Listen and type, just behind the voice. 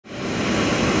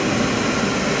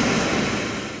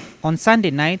On Sunday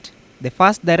night, the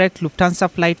first direct Lufthansa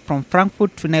flight from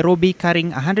Frankfurt to Nairobi carrying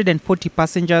 140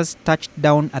 passengers touched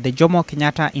down at the Jomo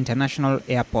Kenyatta International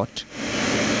Airport.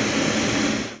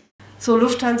 So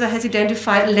Lufthansa has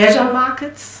identified leisure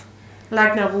markets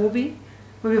like Nairobi,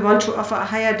 where we want to offer a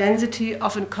higher density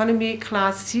of economy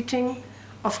class seating,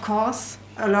 of course,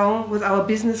 along with our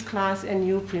business class and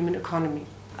new premium economy.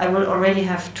 I will already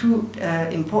have two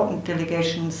important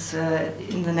delegations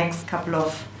in the next couple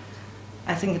of,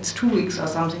 I think it's 2 weeks or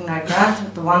something like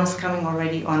that. The one is coming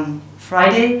already on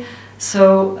Friday.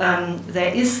 So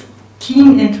there is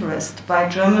keen interest by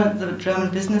the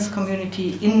German business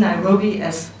community in Nairobi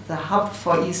as the hub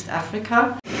for East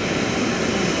Africa.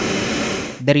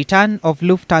 The return of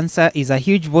Lufthansa is a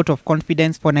huge vote of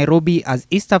confidence for Nairobi as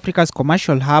East Africa's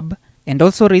commercial hub and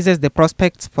also raises the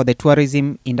prospects for the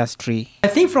tourism industry. I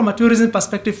think from a tourism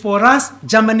perspective for us,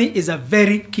 Germany is a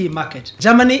very key market.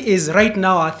 Germany is right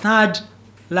now our third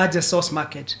largest source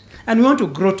market, and we want to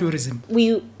grow tourism.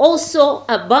 We also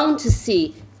are bound to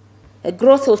see a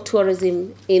growth of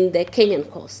tourism in the Kenyan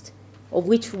coast, of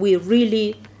which we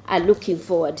really are looking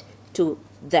forward to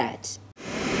that.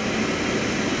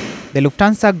 The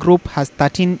Lufthansa Group has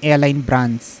 13 airline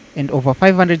brands and over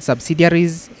 500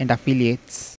 subsidiaries and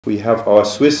affiliates. We have our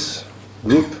Swiss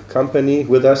group company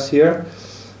with us here,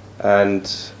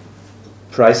 and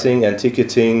pricing and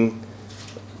ticketing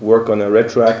work on a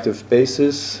retroactive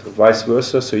basis, vice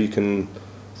versa, so you can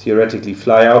theoretically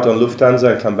fly out on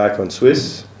Lufthansa and come back on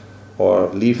Swiss, or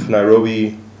leave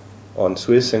Nairobi on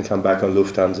Swiss and come back on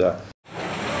Lufthansa.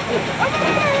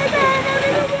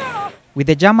 With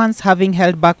the Germans having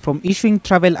held back from issuing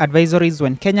travel advisories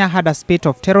when Kenya had a spate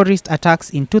of terrorist attacks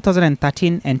in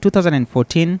 2013 and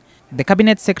 2014, the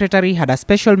Cabinet Secretary had a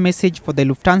special message for the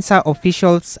Lufthansa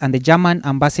officials and the German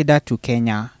ambassador to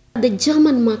Kenya. The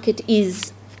German market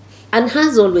is and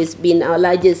has always been our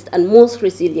largest and most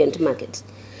resilient market.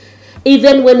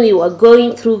 Even when we were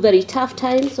going through very tough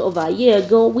times over a year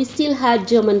ago, we still had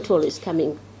German tourists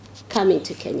coming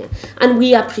to Kenya, and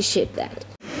we appreciate that.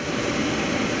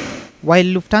 While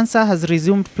Lufthansa has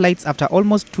resumed flights after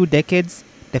almost 2 decades,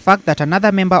 the fact that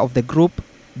another member of the group,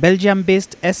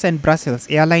 Belgium-based SN Brussels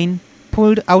Airline,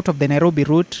 pulled out of the Nairobi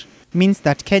route means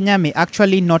that Kenya may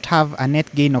actually not have a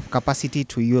net gain of capacity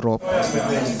to Europe.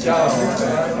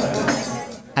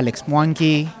 Alex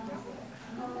Mwangi,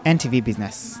 NTV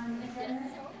Business.